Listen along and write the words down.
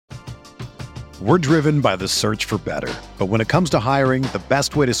We're driven by the search for better. But when it comes to hiring, the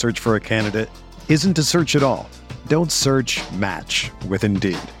best way to search for a candidate isn't to search at all. Don't search, match with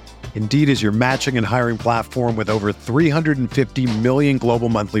Indeed. Indeed is your matching and hiring platform with over 350 million global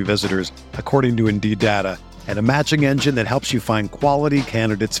monthly visitors, according to Indeed data, and a matching engine that helps you find quality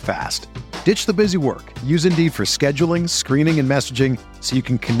candidates fast. Ditch the busy work. Use Indeed for scheduling, screening, and messaging so you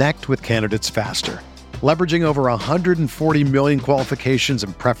can connect with candidates faster. Leveraging over 140 million qualifications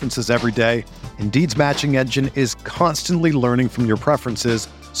and preferences every day, Indeed's matching engine is constantly learning from your preferences,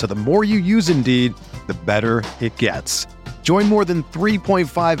 so the more you use Indeed, the better it gets. Join more than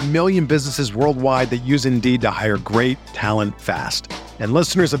 3.5 million businesses worldwide that use Indeed to hire great talent fast. And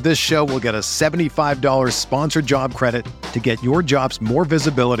listeners of this show will get a $75 sponsored job credit to get your jobs more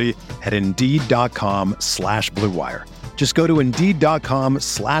visibility at Indeed.com/Blue Wire. Just go to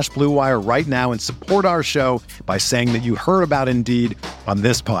Indeed.com/Blue Wire right now and support our show by saying that you heard about Indeed on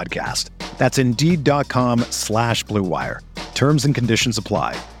this podcast. That's Indeed.com/Blue Wire. Terms and conditions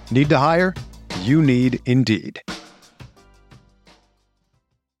apply. Need to hire? You need Indeed.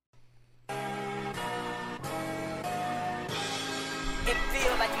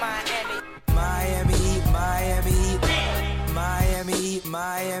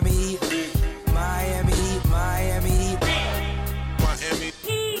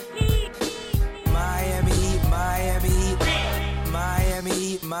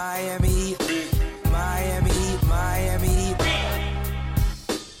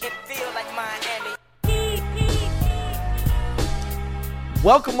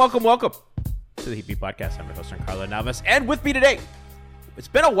 Welcome to the Heat Beat Podcast. I'm your host, Carlo Navas, and with me today, it's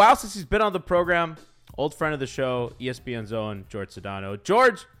been a while since he's been on the program, old friend of the show, ESPN's own George Sedano.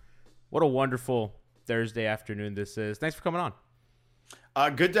 George, what a wonderful Thursday afternoon this is. Thanks for coming on.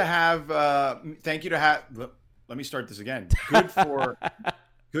 Good to have, thank you to have, let me start this again.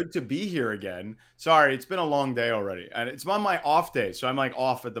 Good to be here again. Sorry, it's been a long day already, and it's on my off day, so I'm like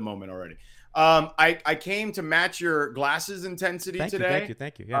off at the moment already. I came to match your glasses intensity today.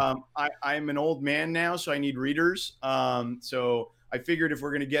 Thank you. Yeah. I'm an old man now, so I need readers. So I figured if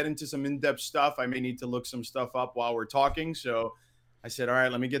we're going to get into some in-depth stuff, I may need to look some stuff up while we're talking. So I said, all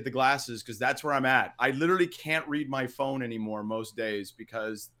right, let me get the glasses because that's where I'm at. I literally can't read my phone anymore most days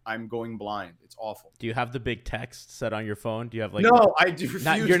because I'm going blind. It's awful. Do you have the big text set on your phone? Do you have like? No, I do.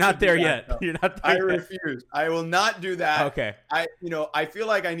 You're not there yet. No. You're not there. I refuse. I will not do that. Okay. I feel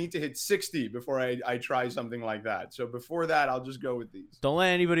like I need to hit 60 before I try something like that. So before that, I'll just go with these. Don't let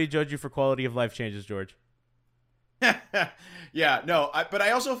anybody judge you for quality of life changes, George. Yeah, no, but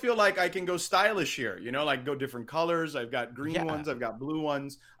I also feel like I can go stylish here, like go different colors. I've got green ones. I've got blue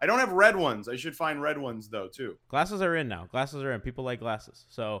ones. I don't have red ones. I should find red ones though, too. Glasses are in now. Glasses are in. People like glasses.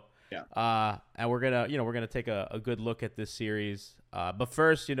 So, yeah. And we're going to take a good look at this series. But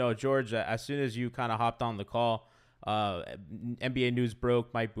first, George, as soon as you kind of hopped on the call, NBA news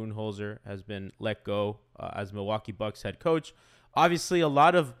broke. Mike Budenholzer has been let go as Milwaukee Bucks head coach. Obviously, a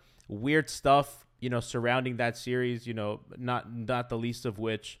lot of weird stuff surrounding that series, not the least of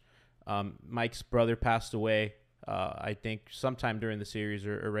which Mike's brother passed away, I think sometime during the series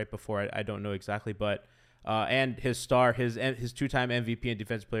or right before, I don't know exactly, but and his star, his two-time MVP and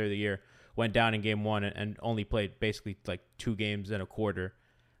Defensive Player of the Year went down in game one and only played basically like 2 games and a quarter.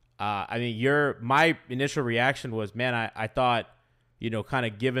 My initial reaction was, man, I thought, kind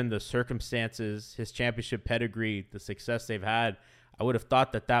of given the circumstances, his championship pedigree, the success they've had, I would have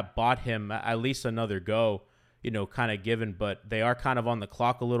thought that bought him at least another go, kind of given, but they are kind of on the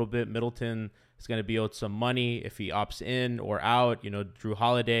clock a little bit. Middleton is going to be owed some money if he opts in or out. Drew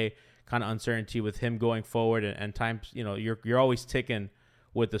Holiday, kind of uncertainty with him going forward, and times, you're always ticking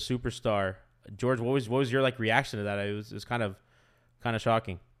with the superstar. George, what was your reaction to that? It was kind of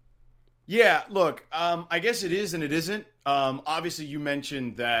shocking. Yeah, look, I guess it is and it isn't. Obviously, you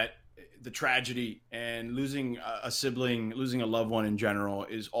mentioned that the tragedy and losing a sibling, losing a loved one in general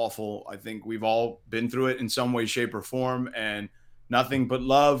is awful. I think we've all been through it in some way, shape, or form, and nothing but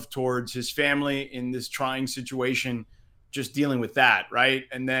love towards his family in this trying situation, just dealing with that, right?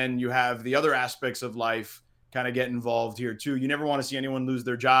 And then you have the other aspects of life kind of get involved here too. You never want to see anyone lose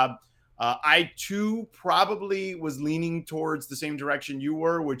their job. I too probably was leaning towards the same direction you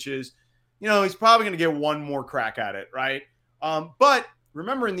were, which is, he's probably going to get one more crack at it, right? But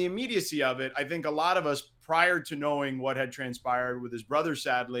remember, in the immediacy of it, I think a lot of us, prior to knowing what had transpired with his brother,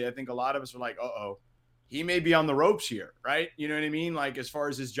 sadly, I think a lot of us were like, uh-oh, he may be on the ropes here, right? You know what I mean? Like, as far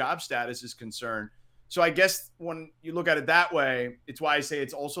as his job status is concerned. So I guess when you look at it that way, it's why I say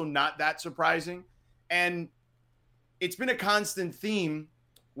it's also not that surprising. And it's been a constant theme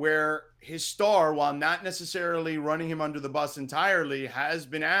where his star, while not necessarily running him under the bus entirely, has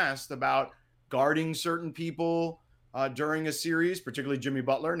been asked about guarding certain people during a series, particularly Jimmy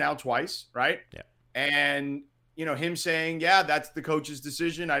Butler, now twice, right? Yeah. And, him saying, yeah, that's the coach's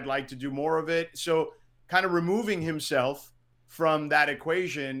decision. I'd like to do more of it. So kind of removing himself from that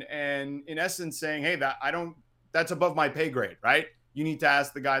equation and in essence saying, hey, that's above my pay grade, right? You need to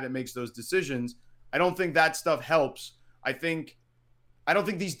ask the guy that makes those decisions. I don't think that stuff helps. I don't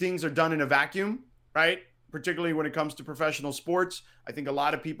think these things are done in a vacuum, right? Particularly when it comes to professional sports. I think a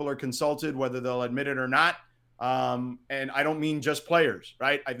lot of people are consulted, whether they'll admit it or not. And I don't mean just players,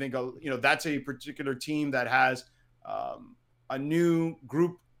 right? I think, that's a particular team that has a new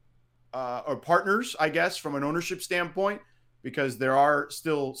group or partners, I guess, from an ownership standpoint, because there are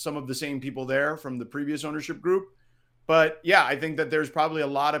still some of the same people there from the previous ownership group. But yeah, I think that there's probably a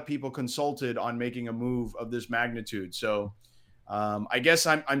lot of people consulted on making a move of this magnitude. So I guess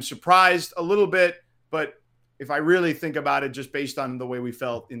I'm surprised a little bit, but if I really think about it, just based on the way we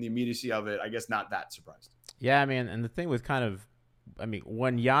felt in the immediacy of it, I guess not that surprised. Yeah, I mean, and the thing with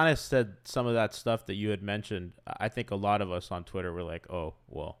when Giannis said some of that stuff that you had mentioned, I think a lot of us on Twitter were like, oh,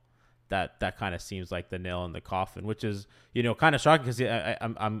 well, that kind of seems like the nail in the coffin, which is, kind of shocking because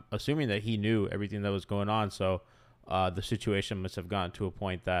I'm assuming that he knew everything that was going on. So the situation must have gotten to a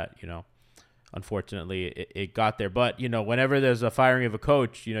point that, unfortunately it got there. But, whenever there's a firing of a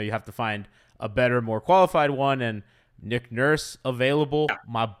coach, you have to find a better, more qualified one. And Nick Nurse available,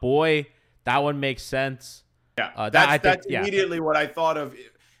 my boy, that one makes sense. Yeah, that's immediately what I thought of.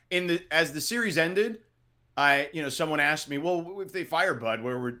 As the series ended, someone asked me, well, if they fire Bud,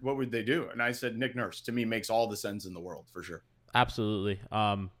 what would they do? And I said, Nick Nurse, to me, makes all the sense in the world, for sure. Absolutely.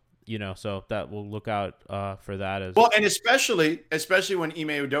 So that we'll look out for that as well. And especially when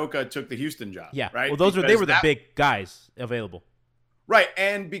Ime Udoka took the Houston job. Yeah. Right. Well, they were the big guys available. Right.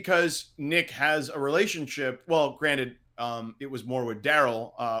 And because Nick has a relationship, well, granted, it was more with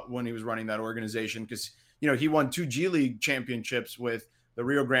Daryl when he was running that organization because, he won 2 G League championships with the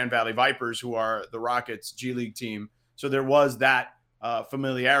Rio Grande Valley Vipers, who are the Rockets G League team. So there was that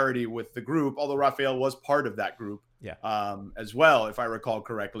familiarity with the group, although Rafael was part of that group as well, if I recall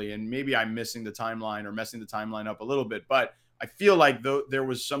correctly. And maybe I'm missing the timeline or messing the timeline up a little bit, but I feel like there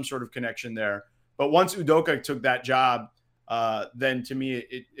was some sort of connection there. But once Udoka took that job, then to me,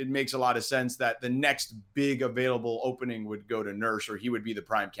 it makes a lot of sense that the next big available opening would go to Nurse, or he would be the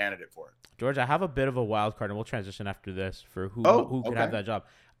prime candidate for it. George, I have a bit of a wild card, and we'll transition after this for who could have that job.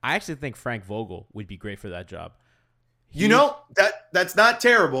 I actually think Frank Vogel would be great for that job. That's not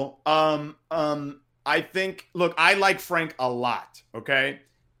terrible. I think, look, I like Frank a lot, okay?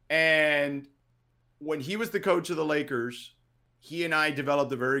 And when he was the coach of the Lakers, he and I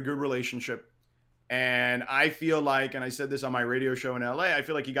developed a very good relationship. And I feel like, and I said this on my radio show in LA, I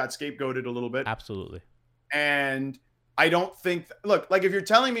feel like he got scapegoated a little bit. Absolutely. And I don't think, look, like if you're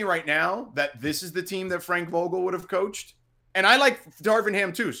telling me right now that this is the team that Frank Vogel would have coached, and I like Darvin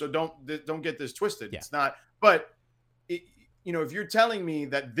Ham too, so don't get this twisted. Yeah. It's not, but if you're telling me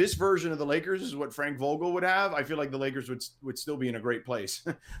that this version of the Lakers is what Frank Vogel would have, I feel like the Lakers would still be in a great place.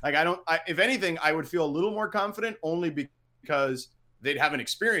 If anything, I would feel a little more confident only because they'd have an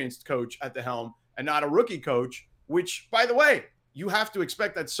experienced coach at the helm and not a rookie coach, which, by the way, you have to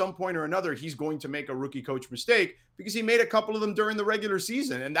expect at some point or another, he's going to make a rookie coach mistake because he made a couple of them during the regular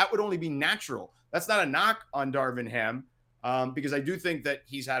season, and that would only be natural. That's not a knock on Darvin Ham because I do think that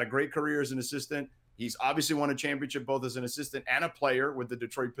he's had a great career as an assistant. He's obviously won a championship both as an assistant and a player with the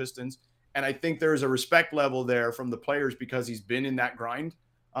Detroit Pistons. And I think there's a respect level there from the players because he's been in that grind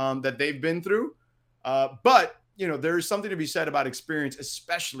that they've been through. But, there's something to be said about experience,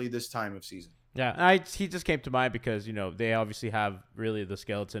 especially this time of season. Yeah, he just came to mind because, they obviously have really the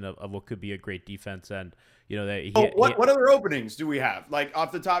skeleton of what could be a great defense. And, what other openings do we have? Like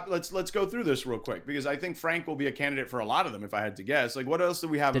off the top, let's go through this real quick because I think Frank will be a candidate for a lot of them if I had to guess. Like what else do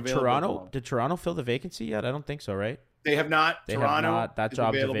we have available? Did Toronto fill the vacancy yet? I don't think so, right? They have not. That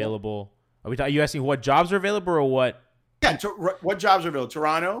job's available. Are you asking what jobs are available or what? Yeah, what jobs are available?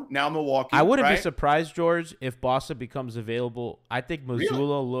 Toronto, now Milwaukee. I wouldn't be surprised, George, if Boston becomes available. I think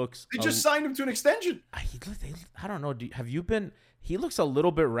Mazzulla looks. They just signed him to an extension. I don't know. Have you been? He looks a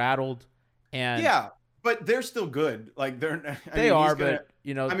little bit rattled, and yeah, but they're still good. Like but maybe I'm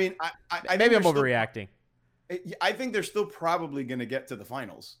overreacting. I think they're still probably going to get to the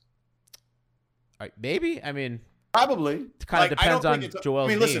finals. Maybe. Probably. It kind of depends on Joel's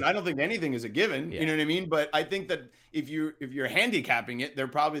knee. Listen, I don't think anything is a given. Yeah. You know what I mean? But I think that if you're handicapping it, they're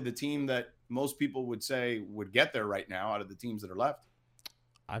probably the team that most people would say would get there right now out of the teams that are left.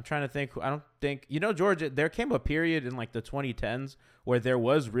 I'm trying to think. I don't think, George, there came a period in like the 2010s where there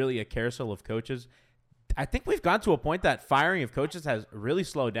was really a carousel of coaches. I think we've gone to a point that firing of coaches has really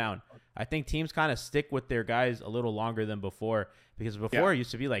slowed down. I think teams kind of stick with their guys a little longer than before, because before it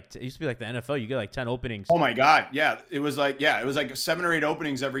used to be like the NFL. You get like 10 openings. Oh my God. Yeah. It was like 7 or 8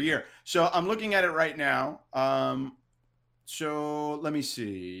 openings every year. So I'm looking at it right now. So let me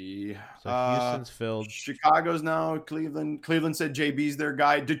see. So Houston's filled. Chicago's now. Cleveland said JB's their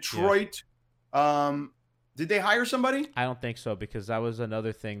guy. Detroit. Did they hire somebody? I don't think so, because that was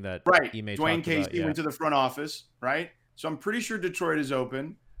another thing that Dwayne Casey went to the front office, right? So I'm pretty sure Detroit is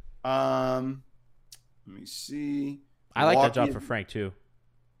open. Let me see. I like that job for Frank too.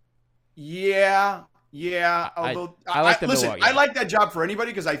 Yeah. Although I like I like that job for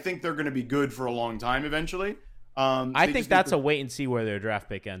anybody, because I think they're going to be good for a long time eventually. I think that's a wait and see where their draft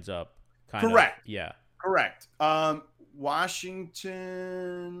pick ends up. Correct. Yeah. Correct.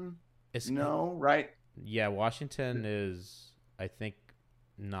 Washington. Right? Yeah, Washington is, I think,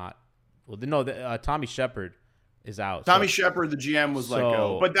 not. Well, no, Tommy Shepard is out. Tommy Shepard, the GM, was let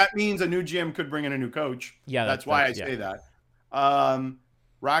go. But that means a new GM could bring in a new coach. Yeah, that's why I say that.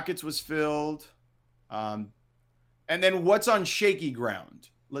 Rockets was filled. And then what's on shaky ground?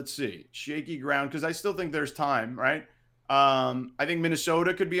 Let's see. Shaky ground, because I still think there's time, right? I think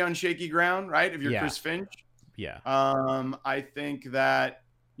Minnesota could be on shaky ground, right? If you're Chris Finch. Yeah. I think that,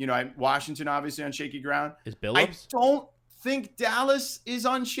 Washington obviously on shaky ground. Is Billups? I don't think Dallas is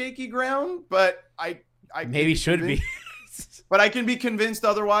on shaky ground, but I maybe should be. But I can be convinced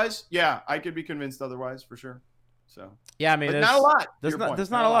otherwise. Yeah, I could be convinced otherwise for sure. So yeah, I mean, not a lot. There's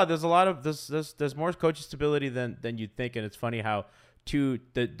not a lot. There's a lot of there's more coaching stability than you'd think, and it's funny how three of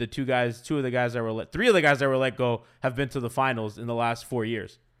the guys that were let go have been to the finals in the last 4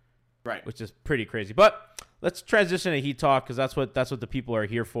 years, right? Which is pretty crazy. But let's transition to Heat talk, because that's what the people are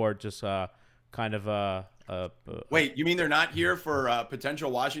here for. Just wait, you mean they're not here for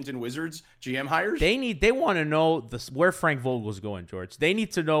potential Washington Wizards GM hires? They want to know where Frank Vogel's going, George. They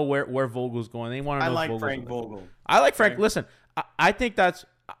need to know where Vogel's going. They want to know. I like Frank Vogel. I like Frank. Listen, I think that's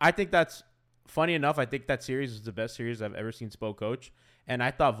funny enough. I think that series is the best series I've ever seen Spo coach, and I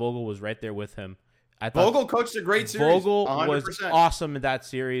thought Vogel was right there with him. Vogel coached a great series. Vogel 100%. was awesome in that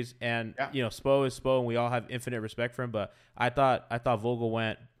series, and Spo is Spo, and we all have infinite respect for him. But I thought Vogel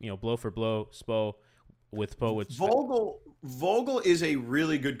went blow for blow. Spo. Vogel is a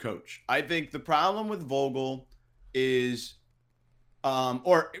really good coach. I think the problem with Vogel is,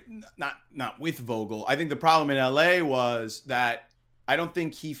 or not with Vogel. I think the problem in LA was that I don't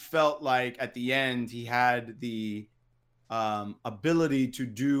think he felt like at the end he had the ability to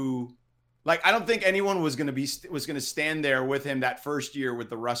do. Like, I don't think anyone was going to stand there with him that first year with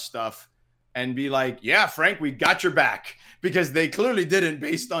the Russ stuff and be like, yeah, Frank, we got your back, because they clearly didn't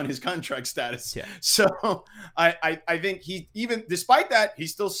based on his contract status. Yeah. So I think he, even despite that, he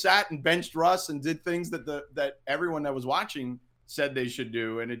still sat and benched Russ and did things that everyone that was watching said they should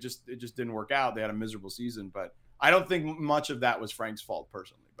do. And it just didn't work out. They had a miserable season, but I don't think much of that was Frank's fault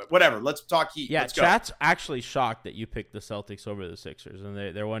personally, but whatever. Let's talk Heat. Yeah. Let's go. Chat's actually shocked that you picked the Celtics over the Sixers, and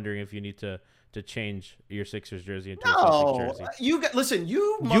they're wondering if you need to change your Sixers jersey into a Celtics jersey. You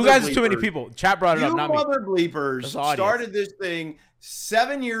guys are too many people. Chat brought it up, not me. You mother bleepers started this thing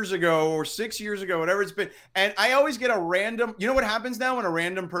 7 years ago or 6 years ago, whatever it's been. And I always get a random, you know what happens now when a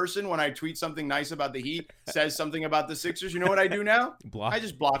random person, when I tweet something nice about the Heat, says something about the Sixers? You know what I do now? I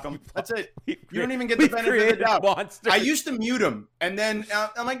just block them. That's it. You don't even get the benefit of the doubt. I used to mute them. And then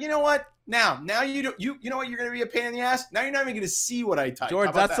I'm like, you know what? Now you know what, you're going to be a pain in the ass. Now you're not even going to see what I type.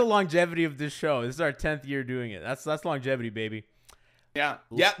 George, that's the longevity of this show. This is our 10th year doing it. That's longevity, baby. Yeah.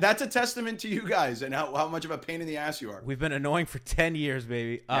 That's a testament to you guys and how much of a pain in the ass you are. We've been annoying for 10 years,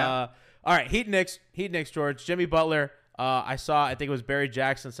 baby. Yeah. All right, Heat Knicks, George. Jimmy Butler. I think it was Barry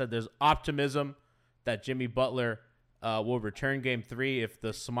Jackson said there's optimism that Jimmy Butler will return Game 3. If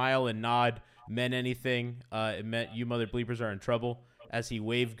the smile and nod meant anything, it meant you mother bleepers are in trouble, as he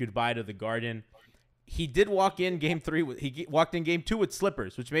waved goodbye to the Garden. He did walk in Game 3. He walked in Game 2 with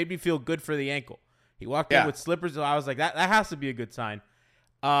slippers, which made me feel good for the ankle. He walked in with slippers, and I was like, that has to be a good sign.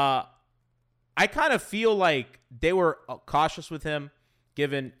 I kind of feel like they were cautious with him,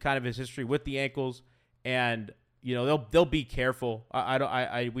 given kind of his history with the ankles, and they'll be careful.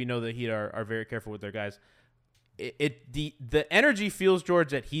 We know that Heat are very careful with their guys. The energy feels, George,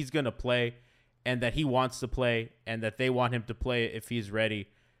 that he's gonna play, and that he wants to play, and that they want him to play if he's ready,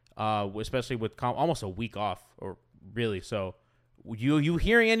 especially with almost a week off, or really. So, you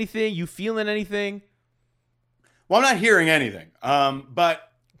hearing anything? You feeling anything? Well, I'm not hearing anything, but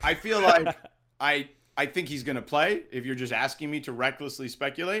I feel like I think he's going to play. If you're just asking me to recklessly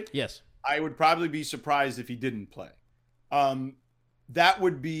speculate, yes, I would probably be surprised if he didn't play. That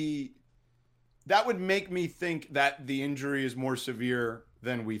would make me think that the injury is more severe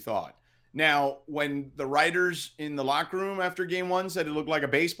than we thought. Now, when the writers in the locker room after game one said it looked like a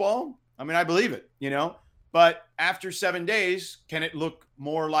baseball, I mean, I believe it, but after 7 days, can it look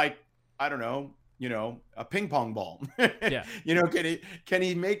more like, I don't know, a ping pong ball? Yeah. Can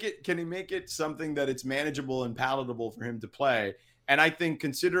he make it something that it's manageable and palatable for him to play? And I think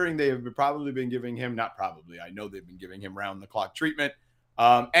considering they have probably been giving him, not probably, I know they've been giving him round the clock treatment.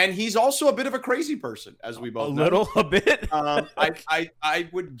 And he's also a bit of a crazy person, as we both know. A bit. I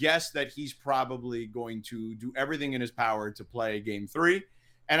would guess that he's probably going to do everything in his power to play game 3.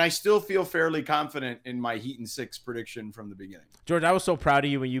 And I still feel fairly confident in my Heat in 6 prediction from the beginning. George, I was so proud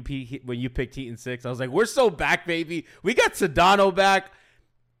of you when you picked Heat in 6. I was like, we're so back, baby. We got Sedano back.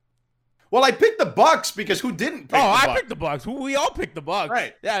 Well, I picked the Bucks because who didn't pick the Bucks? I picked the Bucks. We all picked the Bucks.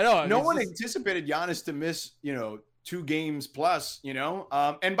 Right. Yeah, no one anticipated Giannis to miss, 2 games plus,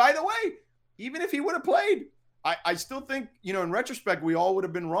 and by the way, even if he would have played, I still think, in retrospect, we all would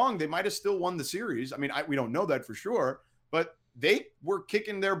have been wrong. They might have still won the series. I mean, we don't know that for sure, but they were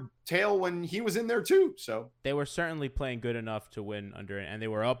kicking their tail when he was in there too. So they were certainly playing good enough to win under it, and they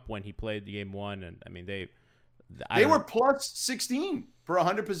were up when he played the game 1. And I mean, they were plus 16 for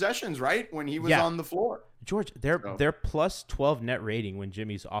 100 possessions, right? When he was on the floor. George, they're plus 12 net rating when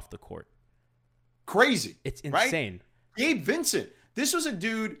Jimmy's off the court. Crazy. It's insane. Right? Gabe Vincent. This was a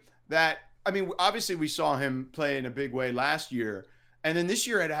dude that, I mean, obviously we saw him play in a big way last year. And then this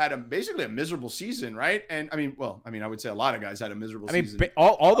year had basically a miserable season, right? And I mean, I would say a lot of guys had a miserable season.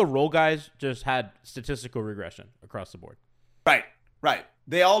 All the role guys just had statistical regression across the board. Right.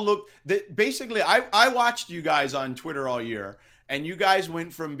 They all looked basically. I watched you guys on Twitter all year, and you guys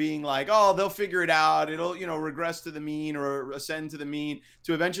went from being like, oh, they'll figure it out, it'll regress to the mean or ascend to the mean,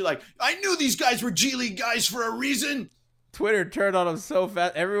 to eventually like, I knew these guys were G League guys for a reason. Twitter turned on them so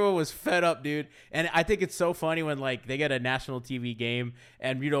fast. Everyone was fed up, dude. And I think it's so funny when like they get a national TV game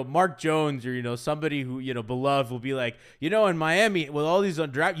and, Mark Jones or, somebody who, beloved will be like, in Miami with all these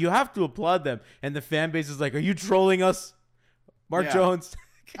undrafted, you have to applaud them. And the fan base is like, are you trolling us, Mark Jones?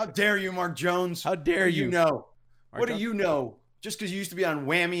 How dare you, Mark Jones? How dare you? What do you know? Just because you used to be on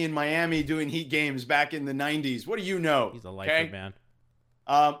Whammy in Miami doing Heat games back in the 90s. What do you know? He's a lifer, man.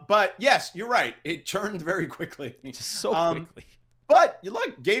 But yes, you're right. It turned very quickly. Just so quickly. But you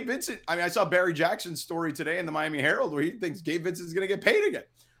look, Gabe Vincent. I mean, I saw Barry Jackson's story today in the Miami Herald where he thinks Gabe Vincent's going to get paid again.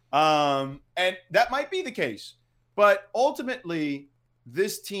 And that might be the case. But ultimately,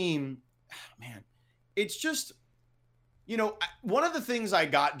 this team, man, it's just, one of the things I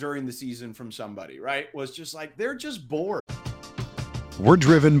got during the season from somebody, right, was just like, they're just bored. We're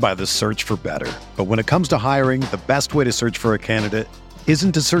driven by the search for better. But when it comes to hiring, the best way to search for a candidate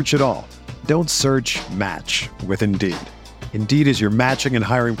isn't to search at all. Don't search, match with Indeed. Indeed is your matching and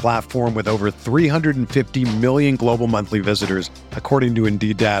hiring platform with over 350 million global monthly visitors, according to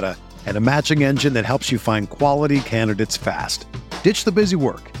Indeed data, and a matching engine that helps you find quality candidates fast. Ditch the busy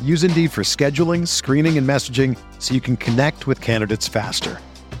work. Use Indeed for scheduling, screening, and messaging so you can connect with candidates faster.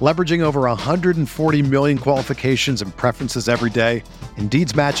 Leveraging over 140 million qualifications and preferences every day,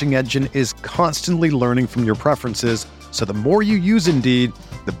 Indeed's matching engine is constantly learning from your preferences, so the more you use Indeed,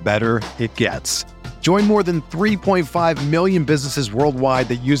 the better it gets. Join more than 3.5 million businesses worldwide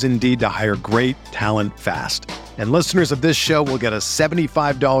that use Indeed to hire great talent fast. And listeners of this show will get a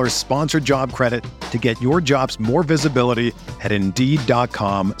 $75 sponsored job credit to get your jobs more visibility at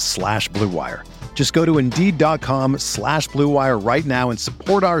Indeed.com/Blue Wire. Just go to Indeed.com/Blue Wire right now and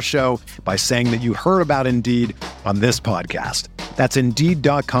support our show by saying that you heard about Indeed on this podcast. That's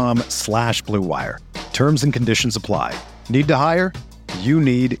Indeed.com/Blue Wire. Terms and conditions apply. Need to hire? You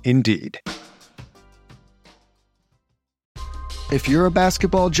need Indeed. If you're a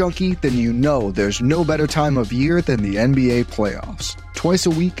basketball junkie, then you know there's no better time of year than the NBA playoffs. Twice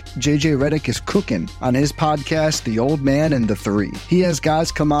a week, JJ Redick is cooking on his podcast, The Old Man and the Three. He has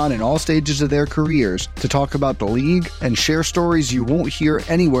guys come on in all stages of their careers to talk about the league and share stories you won't hear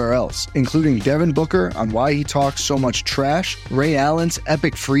anywhere else, including Devin Booker on why he talks so much trash, Ray Allen's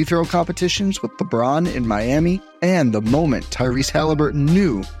epic free throw competitions with LeBron in Miami, and the moment Tyrese Halliburton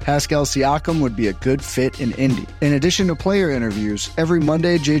knew Pascal Siakam would be a good fit in Indy. In addition to player interviews, every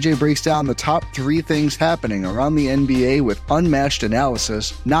Monday JJ breaks down the top 3 things happening around the NBA with unmatched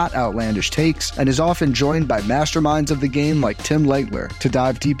analysis, not outlandish takes, and is often joined by masterminds of the game like Tim Legler to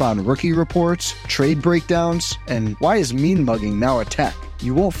dive deep on rookie reports, trade breakdowns, and why is mean mugging now a tech.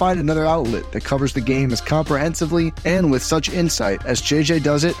 You won't find another outlet that covers the game as comprehensively and with such insight as JJ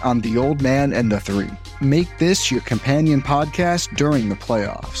does it on The Old Man and the Three. Make this your companion podcast during the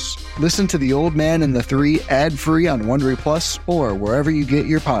playoffs. Listen to The Old Man and the Three ad-free on Wondery Plus or wherever you get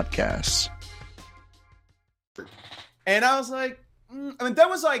your podcasts. And I was like, I mean, that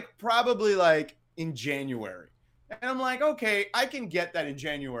was like probably like in January. And I'm like, okay, I can get that in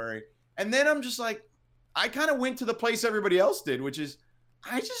January. And then I'm just like, I kind of went to the place everybody else did, which is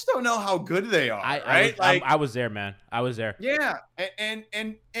I just don't know how good they are. Right? I was there, man. I was there. Yeah.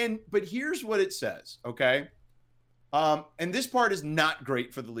 But here's what it says. Okay. And this part is not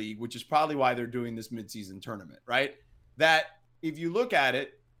great for the league, which is probably why they're doing this midseason tournament, right? That if you look at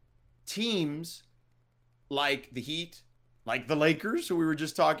it, teams like the Heat, like the Lakers, who we were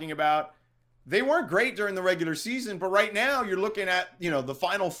just talking about, they weren't great during the regular season, but right now you're looking at, the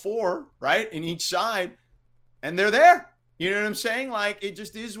Final Four, right, in each side, and they're there. You know what I'm saying? Like, it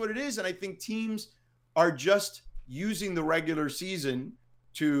just is what it is. And I think teams are just using the regular season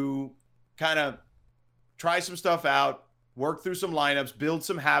to kind of try some stuff out, work through some lineups, build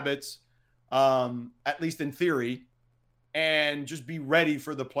some habits, at least in theory, and just be ready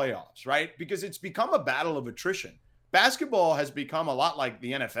for the playoffs, right? Because it's become a battle of attrition. Basketball has become a lot like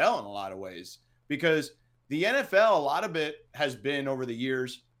the NFL in a lot of ways, because the NFL, a lot of it has been over the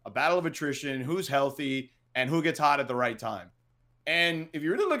years a battle of attrition, who's healthy and who gets hot at the right time. And if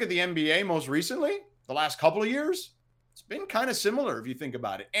you really look at the NBA most recently, the last couple of years, it's been kind of similar if you think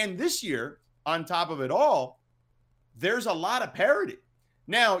about it. And this year, on top of it all, there's a lot of parity.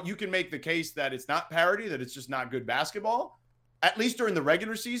 Now, you can make the case that it's not parity, that it's just not good basketball. At least during the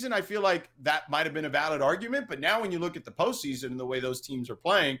regular season, I feel like that might have been a valid argument. But now when you look at the postseason and the way those teams are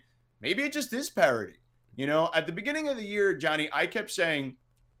playing, maybe it just is parity. At the beginning of the year, Johnny, I kept saying,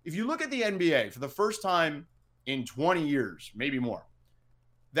 if you look at the NBA for the first time in 20 years, maybe more,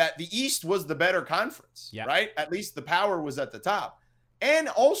 that the East was the better conference, right? At least the power was at the top. And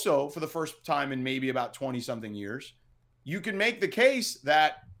also, for the first time in maybe about 20-something years, you can make the case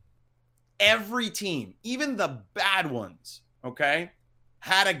that every team, even the bad ones, okay,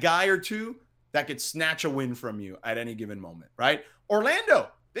 had a guy or two that could snatch a win from you at any given moment, right? Orlando,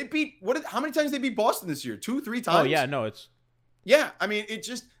 they beat, how many times they beat Boston this year? 2-3 times? Oh, yeah, no, Yeah, I mean, it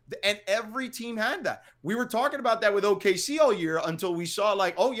just, and every team had that. We were talking about that with OKC all year until we saw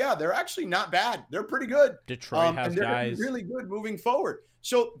like, oh yeah, they're actually not bad. They're pretty good. Detroit has and they're guys really good moving forward.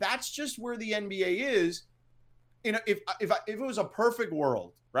 So that's just where the NBA is. If it was a perfect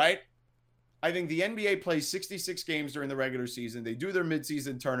world, right? I think the NBA plays 66 games during the regular season. They do their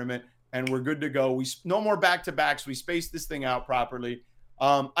midseason tournament, and we're good to go. No more back-to-backs. We space this thing out properly.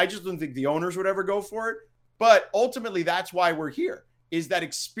 I just don't think the owners would ever go for it. But ultimately, that's why we're here, is that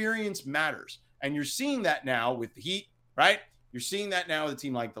experience matters. And you're seeing that now with the Heat, right? You're seeing that now with a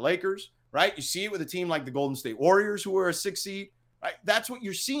team like the Lakers, right? You see it with a team like the Golden State Warriors, who are a 6 seed, right? That's what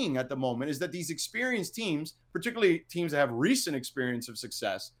you're seeing at the moment, is that these experienced teams, particularly teams that have recent experience of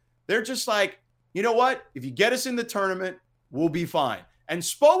success, they're just like, you know what? If you get us in the tournament, we'll be fine. And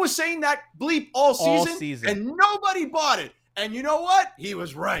Spo was saying that bleep all season, and nobody bought it. And you know what? He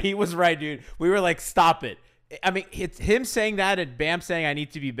was right. He was right, dude. We were like, stop it. I mean, it's him saying that and Bam saying I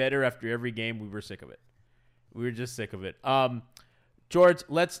need to be better after every game. We were sick of it. We were just sick of it. George,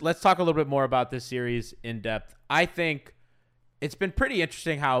 let's talk a little bit more about this series in depth. I think it's been pretty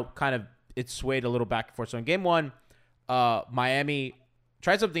interesting how kind of it's swayed a little back and forth. So in game one, Miami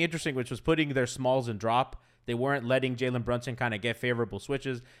tried something interesting, which was putting their smalls in drop. They weren't letting Jalen Brunson kind of get favorable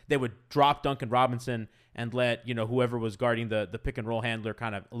switches. They would drop Duncan Robinson and let, whoever was guarding the pick and roll handler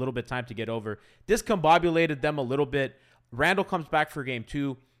kind of a little bit time to get over. This combobulated them a little bit. Randall comes back for game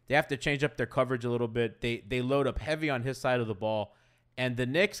two. They have to change up their coverage a little bit. They load up heavy on his side of the ball. And the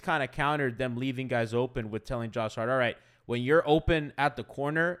Knicks kind of countered them leaving guys open with telling Josh Hart, all right, when you're open at the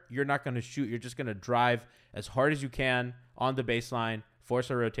corner, you're not going to shoot. You're just going to drive as hard as you can on the baseline, force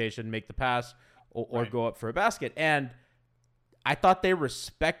a rotation, make the pass, or go up for a basket. And I thought they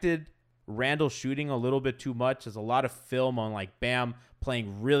respected Randall shooting a little bit too much. There's a lot of film on like Bam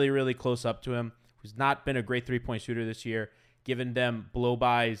playing really, really close up to him, who's not been a great three-point shooter this year, giving them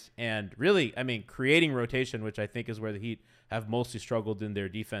blow-bys and really, creating rotation, which I think is where the Heat have mostly struggled in their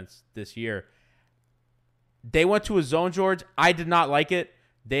defense this year. They went to a zone, George. I did not like it.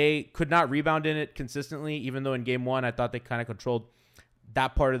 They could not rebound in it consistently, even though in game one I thought they kind of controlled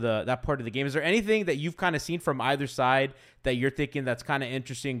that part of the game. Is there anything that you've kind of seen from either side that you're thinking that's kind of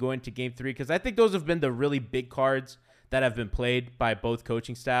interesting going to game three? Because I think those have been the really big cards that have been played by both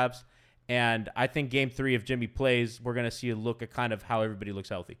coaching staffs. And I think game three, if Jimmy plays, we're going to see a look at kind of how everybody looks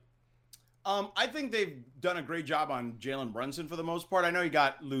healthy. I think they've done a great job on Jalen Brunson for the most part. I know he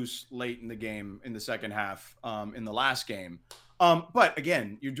got loose late in the game in the second half in the last game. But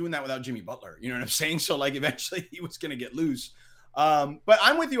again, you're doing that without Jimmy Butler. You know what I'm saying? So like eventually he was going to get loose. But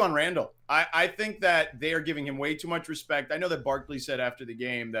I'm with you on Randall. I think that they are giving him way too much respect. I know that Barkley said after the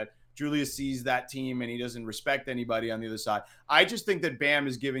game that Julius sees that team and he doesn't respect anybody on the other side. I just think that Bam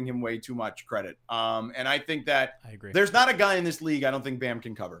is giving him way too much credit. And I think that I agree. There's not a guy in this league I don't think Bam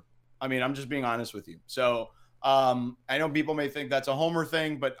can cover. I mean, I'm just being honest with you. So I know people may think that's a homer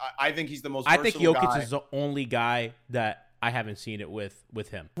thing, but I think he's the most versatile I think Jokic guy. is the only guy that I haven't seen it with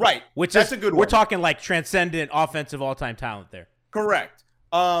him. Right. That's a good one. We're talking like transcendent offensive all-time talent there. Correct.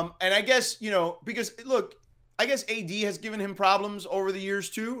 And I guess, because look, I guess AD has given him problems over the years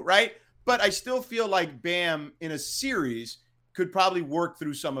too, right? But I still feel like Bam in a series could probably work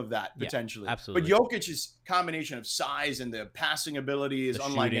through some of that potentially. Yeah, absolutely. But Jokic's combination of size and the passing ability is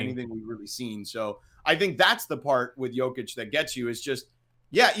unlike anything we've really seen. So I think that's the part with Jokic that gets you is just,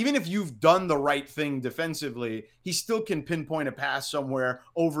 even if you've done the right thing defensively, he still can pinpoint a pass somewhere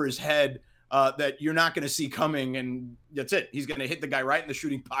over his head that you're not going to see coming. And that's it. He's going to hit the guy right in the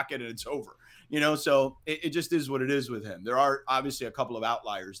shooting pocket and it's over. So it just is what it is with him. There are obviously a couple of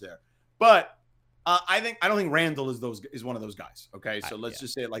outliers there. But I don't think Randall is one of those guys. Okay, so let's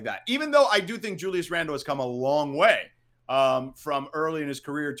just say it like that. Even though I do think Julius Randle has come a long way from early in his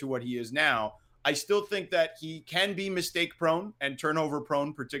career to what he is now, I still think that he can be mistake prone and turnover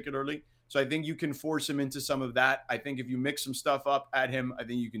prone, particularly. So I think you can force him into some of that. I think if you mix some stuff up at him, I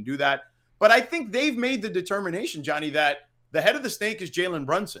think you can do that. But I think they've made the determination, Johnny, that the head of the snake is Jalen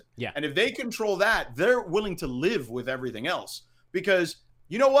Brunson. Yeah. And if they control that, they're willing to live with everything else because.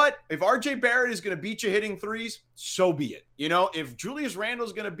 You know what? If RJ Barrett is going to beat you hitting threes, so be it. If Julius Randle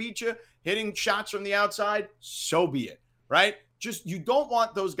is going to beat you hitting shots from the outside, so be it, right? Just you don't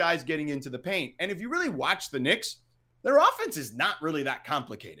want those guys getting into the paint. And if you really watch the Knicks, their offense is not really that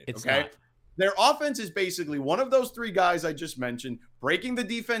complicated, okay? Not. Their offense is basically one of those three guys I just mentioned, breaking the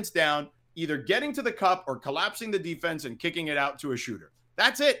defense down, either getting to the cup or collapsing the defense and kicking it out to a shooter.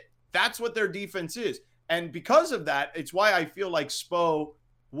 That's it. That's what their defense is. And because of that, it's why I feel like Spo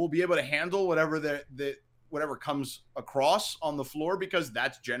will be able to handle whatever whatever comes across on the floor because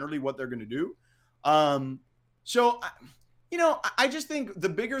that's generally what they're going to do. So, I just think the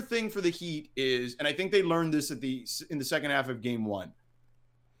bigger thing for the Heat is, and I think they learned this in the second half of game one,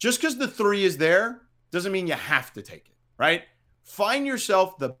 just because the three is there doesn't mean you have to take it, right? Find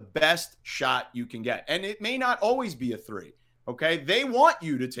yourself the best shot you can get. And it may not always be a three. Okay, they want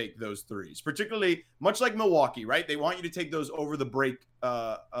you to take those threes, particularly much like Milwaukee, right? They want you to take those over the break,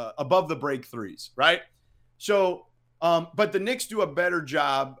 above the break threes, right? So, but the Knicks do a better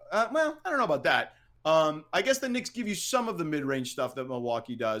job. Well, I don't know about that. I guess the Knicks give you some of the mid-range stuff that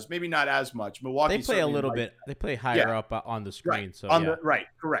Milwaukee does, maybe not as much. Milwaukee they play a little bit. They play higher up on the screen. Right.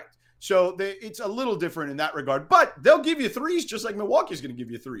 Correct. So it's a little different in that regard, but they'll give you threes just like Milwaukee's going to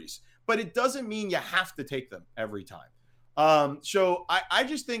give you threes. But it doesn't mean you have to take them every time. So I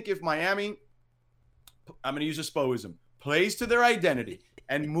just think if Miami, I'm going to use a Spoism, plays to their identity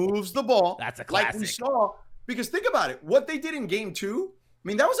and moves the ball, that's a classic. Like we saw, because think about it, what they did in game two, I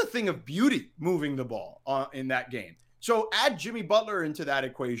mean, that was a thing of beauty moving the ball in that game. So add Jimmy Butler into that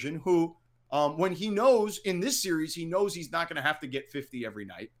equation, who, when he knows in this series, he knows he's not going to have to get 50 every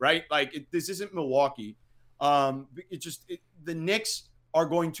night, right? Like this isn't Milwaukee. The Knicks are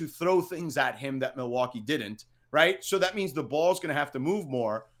going to throw things at him that Milwaukee didn't. Right. So that means the ball's going to have to move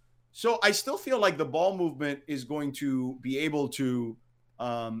more. So I still feel like the ball movement is going to be able to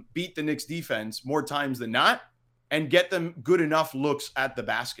beat the Knicks defense more times than not and get them good enough looks at the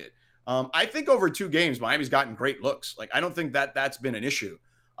basket. I think over 2 games, Miami's gotten great looks. Like, I don't think that's been an issue.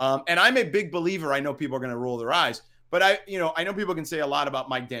 And I'm a big believer. I know people are going to roll their eyes, but I know people can say a lot about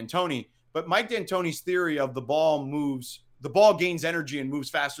Mike D'Antoni, but Mike D'Antoni's theory of the ball gains energy and moves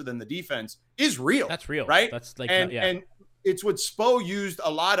faster than the defense is real. That's real. Right. That's like, and it's what Spo used a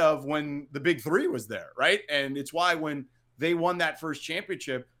lot of when the big three was there. Right. And it's why when they won that first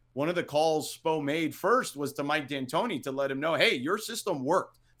championship, one of the calls Spo made first was to Mike D'Antoni to let him know, hey, your system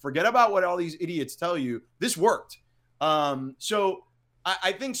worked. Forget about what all these idiots tell you. This worked. So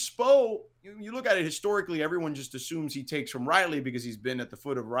I think Spo, you look at it historically, everyone just assumes he takes from Riley because he's been at the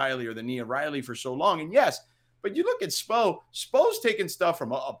foot of Riley or the knee of Riley for so long. And yes, but you look at Spo's taking stuff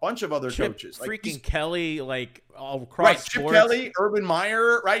from a bunch of other coaches. Like Kelly, like all across Chip sports. Kelly, Urban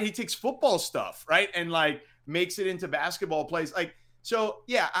Meyer, right? He takes football stuff, right? And like makes it into basketball plays. Like, so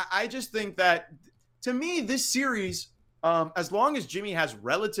yeah, I just think that to me, this series, as long as Jimmy has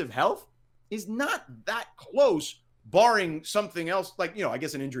relative health, is not that close, barring something else. Like, I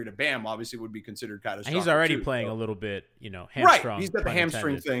guess an injury to Bam obviously would be considered catastrophic. And he's already playing a little bit, hamstring. Right, he's got the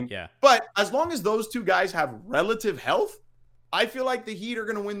hamstring thing. Yeah. But as long as those two guys have relative health, I feel like the Heat are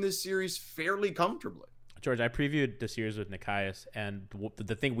going to win this series fairly comfortably. George, I previewed the series with Nikias, and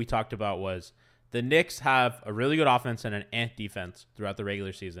the thing we talked about was the Knicks have a really good offense and an ant defense throughout the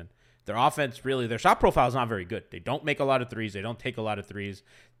regular season. Their offense, really, their shot profile is not very good. They don't make a lot of threes. They don't take a lot of threes.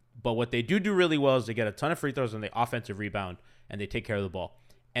 But what they do really well is they get a ton of free throws and they offensive rebound, and they take care of the ball.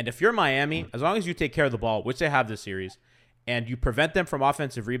 And if you're Miami, as long as you take care of the ball, which they have this series, and you prevent them from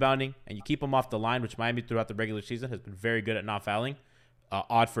offensive rebounding, and you keep them off the line, which Miami throughout the regular season has been very good at not fouling.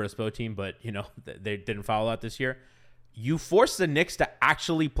 Odd for a SPO team, but, they didn't foul a lot this year. You force the Knicks to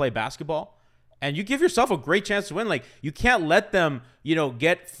actually play basketball, and you give yourself a great chance to win. Like, you can't let them,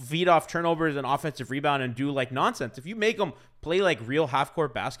 get feed off turnovers and offensive rebound and do, nonsense. If you make them play, real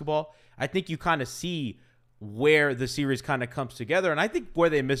half-court basketball, I think you kind of see where the series kind of comes together. And I think where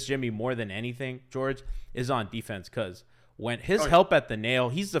they miss Jimmy more than anything, George, is on defense, because when his help at the nail,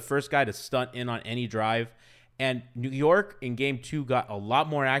 he's the first guy to stunt in on any drive. And New York in game 2 got a lot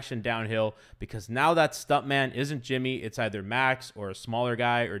more action downhill because now that stunt man isn't Jimmy. It's either Max or a smaller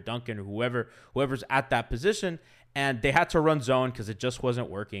guy or Duncan or whoever's at that position. And they had to run zone because it just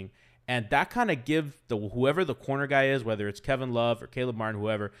wasn't working. And that kind of gives whoever the corner guy is, whether it's Kevin Love or Caleb Martin,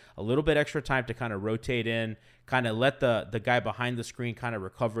 whoever, a little bit extra time to kind of rotate in, kind of let the guy behind the screen kind of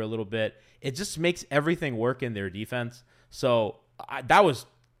recover a little bit. It just makes everything work in their defense. So that was,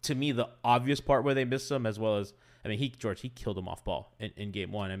 to me, the obvious part where they missed him, as well as, he killed him off ball in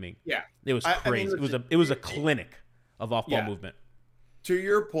game 1. It was crazy. It was a clinic of off ball movement. To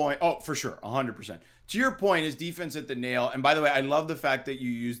your point, for sure, 100%. To your point, his defense at the nail. And by the way, I love the fact that you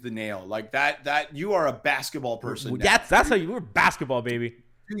use the nail like that. That you are a basketball person. That's how you were, basketball, baby.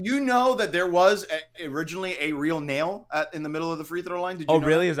 Do you know that there was originally a real nail in the middle of the free throw line? Did you know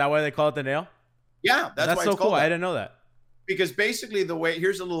really? That? Is that why they call it the nail? Yeah, that's why so it's called cool. that. I didn't know that. Because basically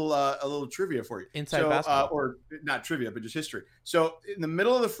here's a little trivia for you. Inside basketball. Or not trivia, but just history. So in the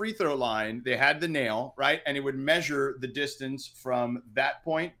middle of the free throw line, they had the nail, right? And it would measure the distance from that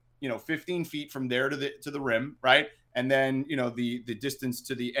point, 15 feet from there to the rim, right? And then, the distance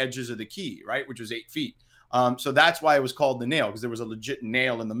to the edges of the key, right? Which was 8 feet. So that's why it was called the nail, because there was a legit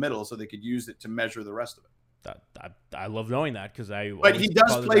nail in the middle so they could use it to measure the rest of it. I love knowing that because But he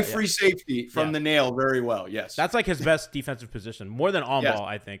does play free safety from the nail very well. Yes, that's his best defensive position, more than on ball,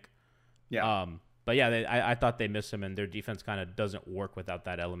 I think. Yeah. But yeah, I thought they missed him, and their defense kind of doesn't work without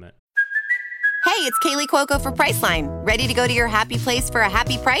that element. Hey, it's Kaylee Cuoco for Priceline. Ready to go to your happy place for a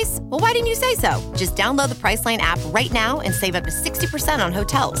happy price? Well, why didn't you say so? Just download the Priceline app right now and save up to 60% on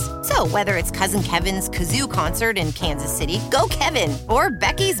hotels. So whether it's Cousin Kevin's Kazoo Concert in Kansas City, go Kevin, or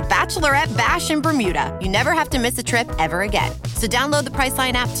Becky's Bachelorette Bash in Bermuda, you never have to miss a trip ever again. So download the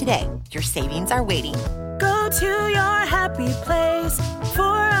Priceline app today. Your savings are waiting. Go to your happy place for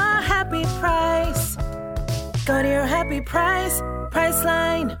a happy price. Go to your happy price,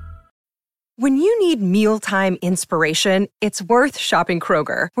 Priceline. When you need mealtime inspiration, it's worth shopping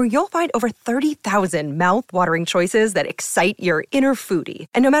Kroger, where you'll find over 30,000 mouth-watering choices that excite your inner foodie.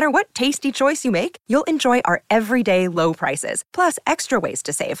 And no matter what tasty choice you make, you'll enjoy our everyday low prices, plus extra ways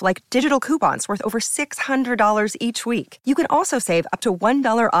to save, like digital coupons worth over $600 each week. You can also save up to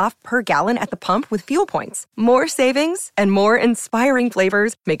 $1 off per gallon at the pump with fuel points. More savings and more inspiring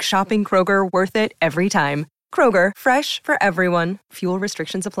flavors make shopping Kroger worth it every time. Kroger, fresh for everyone. Fuel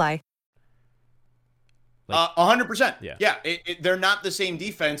restrictions apply. 100%. Yeah. They're not the same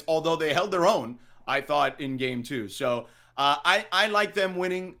defense, although they held their own, I thought, in game 2. So I like them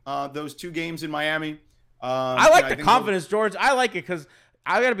winning those 2 games in Miami. I like the confidence, George. I like it because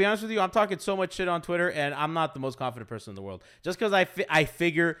I got to be honest with you. I'm talking so much shit on Twitter, and I'm not the most confident person in the world. Just because I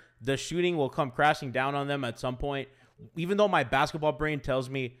figure the shooting will come crashing down on them at some point, even though my basketball brain tells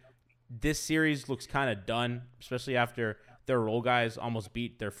me this series looks kind of done, especially after their role guys almost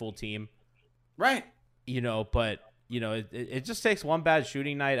beat their full team. Right. But it just takes one bad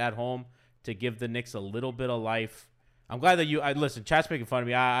shooting night at home to give the Knicks a little bit of life. I'm glad that listen, chat's making fun of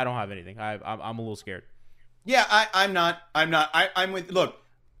me. I don't have anything. I'm a little scared. Yeah, I'm not. I'm with, look,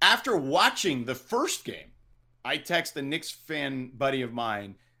 after watching the first game, I text a Knicks fan buddy of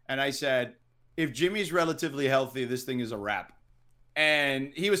mine and I said, if Jimmy's relatively healthy, this thing is a wrap.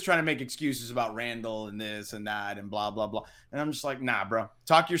 And he was trying to make excuses about Randall and this and that and blah, blah, blah. And I'm just like, nah, bro,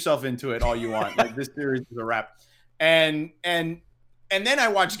 talk yourself into it all you want. Like, this series is a wrap. And then I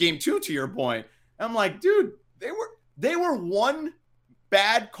watched game 2, to your point. And I'm like, dude, they were one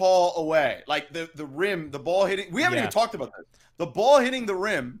bad call away. Like the rim, the ball hitting. We haven't even talked about that. The ball hitting the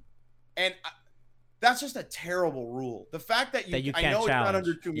rim. And that's just a terrible rule. The fact that you I know challenge. It's not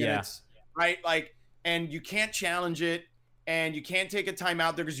under 2 minutes, right? Like, and you can't challenge it. And you can't take a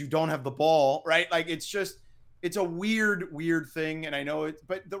timeout there because you don't have the ball, right? Like, it's a weird thing. And I know it,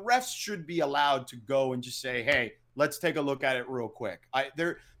 but the refs should be allowed to go and just say, hey, Let's take a look at it real quick.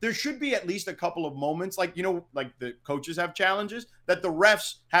 There should be at least a couple of moments, like the coaches have challenges, that the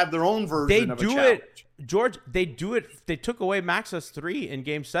refs have their own version of a challenge. They do it, George. They do it. They took away Max's 3 in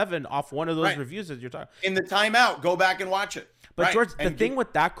Game 7 off one of those reviews that you're talking. In the timeout, go back and watch it. But George, the thing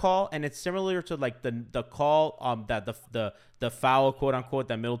with that call, and it's similar to like the call that the foul, quote unquote,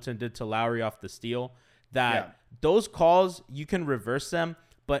 that Middleton did to Lowry off the steal. That those calls, you can reverse them.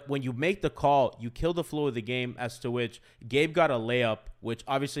 But when you make the call, you kill the flow of the game, as to which Gabe got a layup, which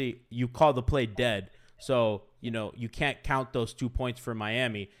obviously you call the play dead. So, you can't count those 2 points for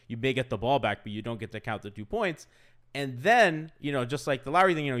Miami. You may get the ball back, but you don't get to count the 2 points. And then, just like the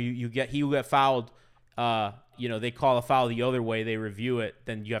Lowry thing, you get fouled. They call a foul the other way. They review it.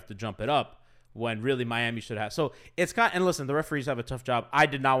 Then you have to jump it up when really Miami should have. So it's and listen, the referees have a tough job. I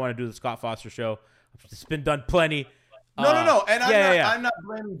did not want to do the Scott Foster show. It's been done plenty. No. And I'm not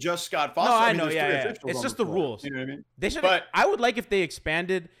blaming just Scott Foster. No, I know. It's just the rules. You know what I mean? They should. I would like if they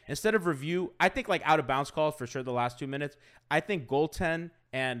expanded instead of review. I think like out of bounds calls for sure. The last 2 minutes. I think goaltend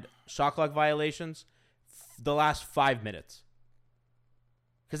and shot clock violations. The last 5 minutes.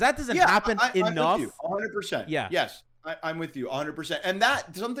 Because that doesn't happen enough. I'm with you, 100%. Yeah. Yes. I'm with you 100%. And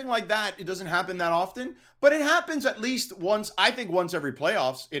that something like that, it doesn't happen that often, but it happens at least once. I think once every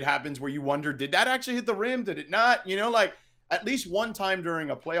playoffs, it happens where you wonder, did that actually hit the rim? Did it not? Like at least one time during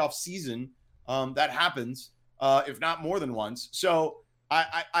a playoff season, that happens, if not more than once. So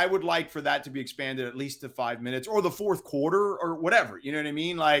I would like for that to be expanded at least to 5 minutes or the fourth quarter or whatever. You know what I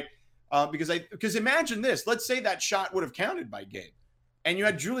mean? Like, because imagine this, let's say that shot would have counted by Gabe and you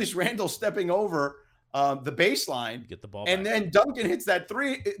had Julius Randle stepping over the baseline, get the ball and back. Then Duncan hits that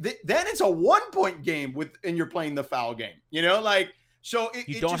 3. Then it's a 1-point game and you're playing the foul game. So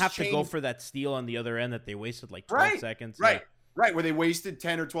you don't have to go for that steal on the other end that they wasted like 12 seconds. Right, where they wasted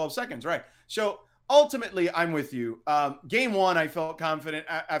 10 or 12 seconds. Right. So ultimately, I'm with you. Game 1, I felt confident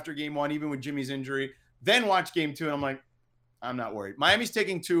after Game 1, even with Jimmy's injury. Then watch Game 2, and I'm like, I'm not worried. Miami's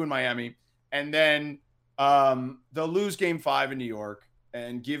taking 2 in Miami, and then they'll lose Game 5 in New York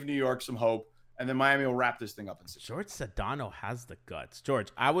and give New York some hope. And then Miami will wrap this thing up in 6. George Sedano has the guts. George,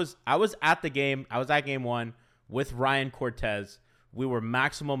 I was at the game. I was at Game 1 with Ryan Cortez. We were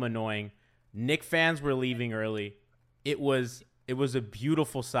maximum annoying. Knick fans were leaving early. It was a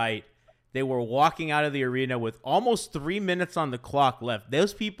beautiful sight. They were walking out of the arena with almost 3 minutes on the clock left.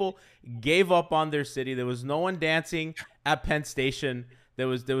 Those people gave up on their city. There was no one dancing at Penn Station. There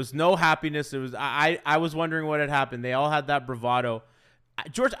was no happiness. I was wondering what had happened. They all had that bravado.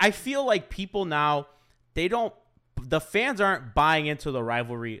 George, I feel like people now, the fans aren't buying into the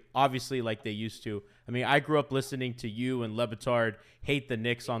rivalry, obviously, like they used to. I mean, I grew up listening to you and Le Batard hate the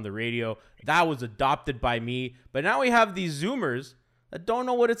Knicks on the radio. That was adopted by me. But now we have these Zoomers that don't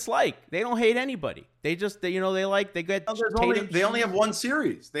know what it's like. They don't hate anybody. They get they only have one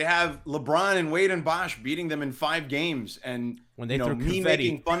series. They have LeBron and Wade and Bosh beating them in 5 games, and when they threw me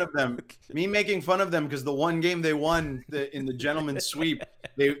confetti. making fun of them because the one game they won in the gentleman's sweep,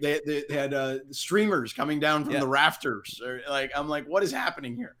 they had streamers coming down from the rafters. I'm like, what is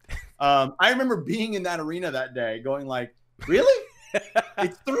happening here? I remember being in that arena that day, going like, really?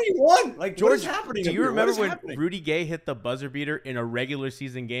 It's 3-1. Like, George, what is happening? Do you remember when Rudy Gay hit the buzzer beater in a regular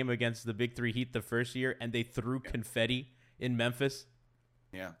season game against the Big Three Heat the first year, and they threw confetti in Memphis?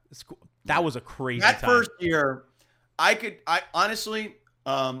 Yeah, that was a crazy that time. First year. I honestly,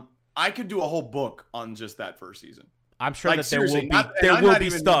 I could do a whole book on just that first season. I'm sure that there will be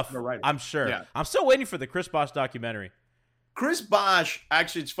stuff. I'm sure. Yeah. I'm still waiting for the Chris Bosh documentary. Chris Bosh,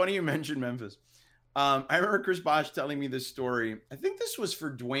 actually, it's funny you mentioned Memphis. I remember Chris Bosh telling me this story. I think this was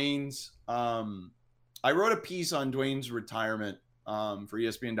for Dwayne's. I wrote a piece on Dwayne's retirement for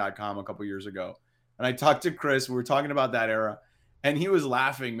ESPN.com a couple years ago. And I talked to Chris. We were talking about that era. And he was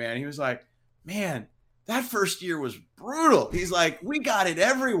laughing, man. He was like, man, that first year was brutal. He's like, we got it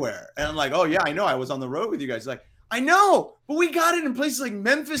everywhere. And I'm like, oh, yeah, I know. I was on the road with you guys. He's like, I know, but we got it in places like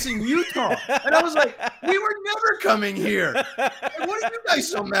Memphis and Utah. And I was like, we were never coming here. Like, what are you guys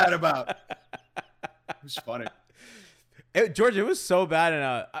so mad about? It was funny. George, it was so bad. And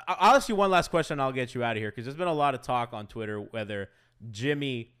I'll ask you one last question. And I'll get you out of here because there's been a lot of talk on Twitter whether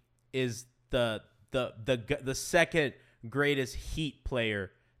Jimmy is the second greatest Heat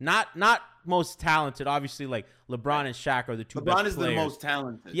player, not most talented. Obviously, like LeBron and Shaq are the two. LeBron best is players. the most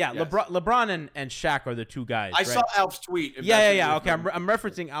talented. Yeah, yes. LeBron and Shaq are the two guys. I saw Alf's tweet. Yeah. Okay, I'm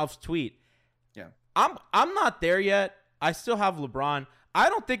referencing Alf's tweet. Yeah, I'm not there yet. I still have LeBron. I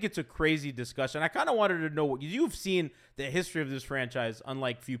don't think it's a crazy discussion. I kind of wanted to know what you've seen the history of this franchise,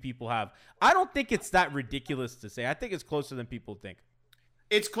 unlike few people have. I don't think it's that ridiculous to say. I think it's closer than people think.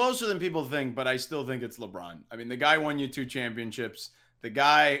 It's closer than people think, but I still think it's LeBron. I mean, the guy won you 2 championships. The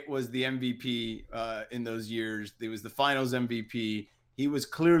guy was the MVP in those years. He was the finals MVP. He was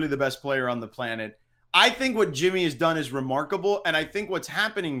clearly the best player on the planet. I think what Jimmy has done is remarkable. And I think what's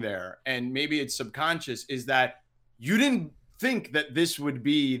happening there, and maybe it's subconscious, is that you didn't think that this would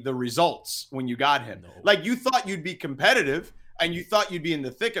be the results when you got him. No. Like, you thought you'd be competitive and you thought you'd be in the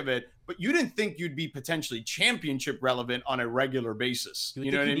thick of it, but you didn't think you'd be potentially championship relevant on a regular basis.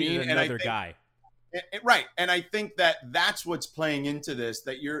 You know what I mean? Another guy. Right. And I think that that's what's playing into this,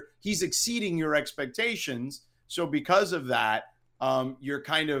 that he's exceeding your expectations. So because of that, you're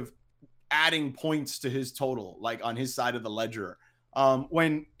kind of adding points to his total, like on his side of the ledger.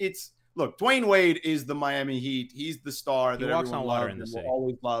 Look, Dwayne Wade is the Miami Heat. He's the star that everyone loves and will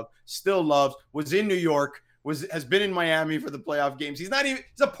always love, still loves, was in New York, has been in Miami for the playoff games. He's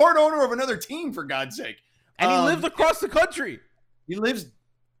a part owner of another team, for God's sake. And he lives across the country. He lives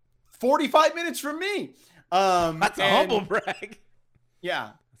 45 minutes from me. That's a humble brag. Yeah.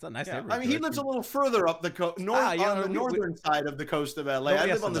 That's a nice neighborhood. I mean, he lives a little further up the coast, on the northern side of the coast of LA. I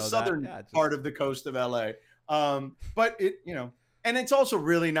live on the southern part of the coast of LA. But and it's also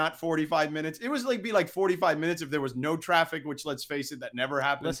really not 45 minutes. It was be like 45 minutes if there was no traffic, which, let's face it, that never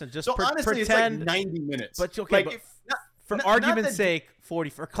happened. Listen, just honestly, pretend, it's like 90 minutes. But okay, for argument's sake,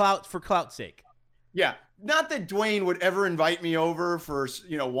 40 for clout's sake. Yeah. Not that Dwayne would ever invite me over for,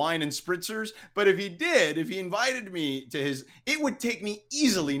 wine and spritzers, but if he invited me to it would take me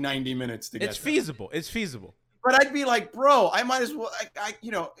easily 90 minutes to get It's feasible. It's feasible. But I'd be like, bro, I might as well.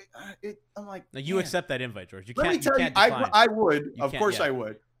 I'm like, now you accept that invite, George. You Let can't. me tell you, I would, of course, I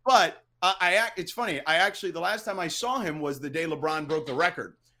would. But it's funny. The last time I saw him was the day LeBron broke the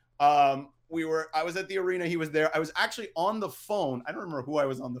record. I was at the arena. He was there. I was actually on the phone. I don't remember who I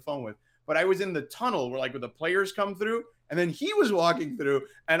was on the phone with, but I was in the tunnel where the players come through, and then he was walking through,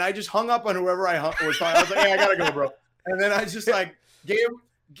 and I just hung up on whoever was talking. I was like, hey, I gotta go, bro. And then I just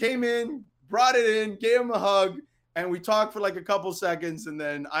came in, brought it in, gave him a hug, and we talked for a couple seconds, and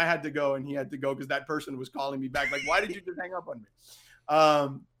then I had to go and he had to go because that person was calling me back. Like, why did you just hang up on me?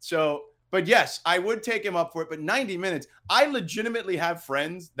 But yes, I would take him up for it, but 90 minutes. I legitimately have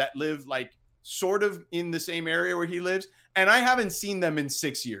friends that live sort of in the same area where he lives, and I haven't seen them in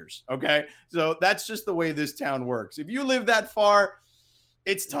 6 years. Okay. So that's just the way this town works. If you live that far,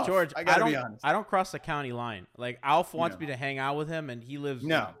 it's tough. George, I gotta be honest. I don't cross the county line. Alf wants me to hang out with him, and he lives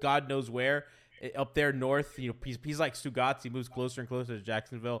God knows where, up there north. He's like Stugatz. He moves closer and closer to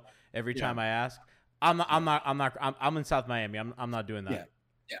Jacksonville every time I ask. I'm in South Miami. I'm not doing that.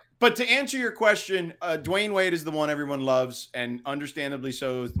 Yeah. But to answer your question, Dwayne Wade is the one everyone loves, and understandably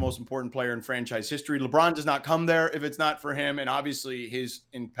so, is the most important player in franchise history. LeBron does not come there if it's not for him, and obviously his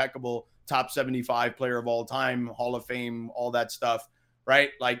impeccable top 75 player of all time, Hall of Fame, all that stuff.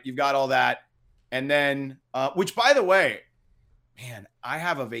 Right? You've got all that. And then, which, by the way, man, I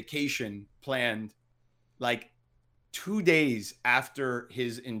have a vacation planned 2 days after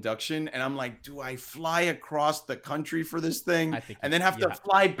his induction. And I'm like, do I fly across the country for this thing and then have to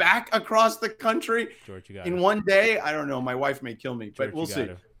fly back across the country George, you got in one day? I don't know. My wife may kill me, George, but we'll see.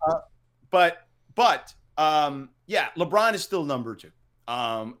 But LeBron is still number 2.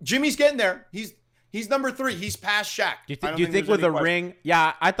 Jimmy's getting there. He's number 3. He's past Shaq. Do you think with a ring?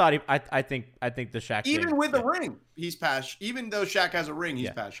 Yeah, I thought I think the Shaq. Even with a ring, he's past. Even though Shaq has a ring, he's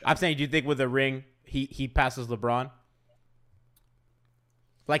past Shaq. I'm saying, do you think with a ring he passes LeBron?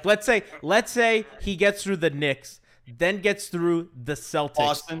 Let's say he gets through the Knicks, then gets through the Celtics,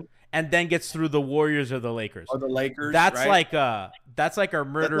 Boston, and then gets through the Warriors or the Lakers. Or the Lakers. That's right? that's like a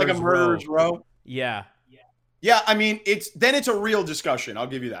murderer's row. Yeah. Yeah, I mean, it's a real discussion. I'll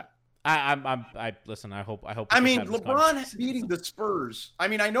give you that. Listen. I hope. I mean, LeBron beating the Spurs. I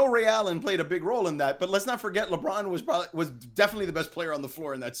mean, I know Ray Allen played a big role in that, but let's not forget LeBron was definitely the best player on the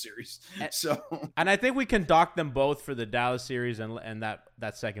floor in that series. And I think we can dock them both for the Dallas series and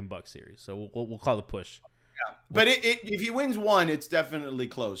that second Bucks series. So we'll call the push. Yeah, but if he wins one, it's definitely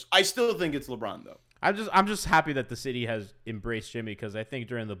close. I still think it's LeBron though. I'm just happy that the city has embraced Jimmy, because I think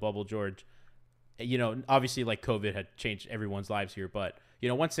during the bubble, George, obviously COVID had changed everyone's lives here, but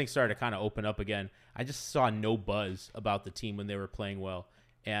once things started to kind of open up again, I just saw no buzz about the team when they were playing well.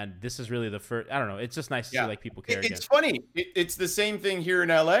 And this is really the first, I don't know. It's just nice to see people care again. It's funny. It's the same thing here in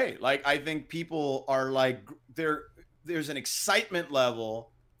LA. I think people are there's an excitement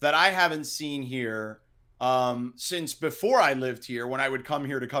level that I haven't seen here since before I lived here, when I would come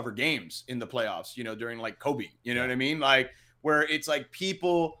here to cover games in the playoffs, during Kobe, you know what I mean? Where it's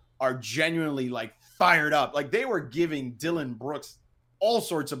people are genuinely fired up. They were giving Dylan Brooks all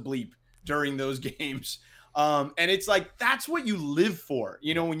sorts of bleep during those games. And it's like, that's what you live for.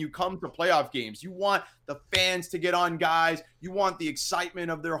 You know, when you come to playoff games, you want the fans to get on guys. You want the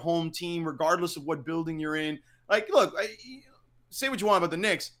excitement of their home team, regardless of what building you're in. Like, look, say what you want about the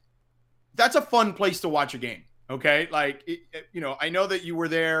Knicks. That's a fun place to watch a game. Okay. Like, I know that you were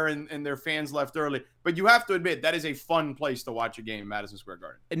there and their fans left early, but you have to admit that is a fun place to watch a game in Madison Square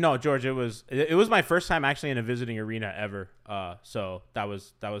Garden. No, George, it was my first time actually in a visiting arena ever. So that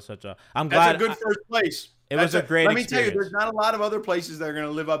was such a, I'm glad. That's a good first place. It was a great experience. Let me tell you, there's not a lot of other places that are going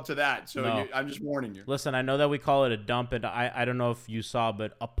to live up to that. So no. I'm just warning you. Listen, I know that we call it a dump, and I don't know if you saw,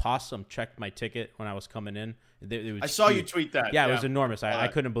 but a possum checked my ticket when I was coming in. I saw you tweet that. Yeah, it was enormous. I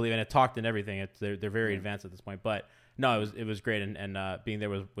couldn't believe it. And it talked and everything. They're very advanced at this point. But no, it was great. And being there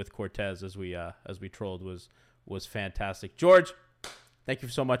with Cortez as we trolled was fantastic. George, thank you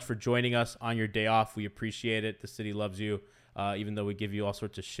so much for joining us on your day off. We appreciate it. The city loves you, even though we give you all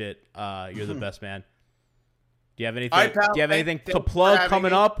sorts of shit. You're the best, man. Do you have anything? Right, do you have anything to plug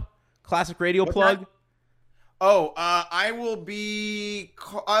coming up? Classic radio plug. That? Oh, I'll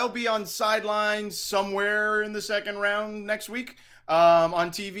be on sidelines somewhere in the second round next week on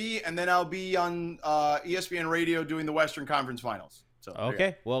TV, and then I'll be on ESPN Radio doing the Western Conference Finals. So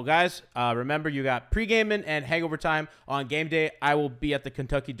okay, well, guys, remember you got pregaming and hangover time on game day. I will be at the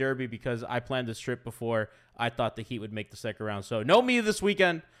Kentucky Derby because I planned this trip before I thought the Heat would make the second round. So no me this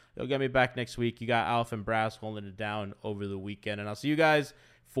weekend. You'll get me back next week. You got Alf and Brass holding it down over the weekend. And I'll see you guys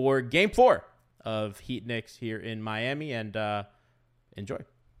for Game 4 of Heat Knicks here in Miami. And enjoy.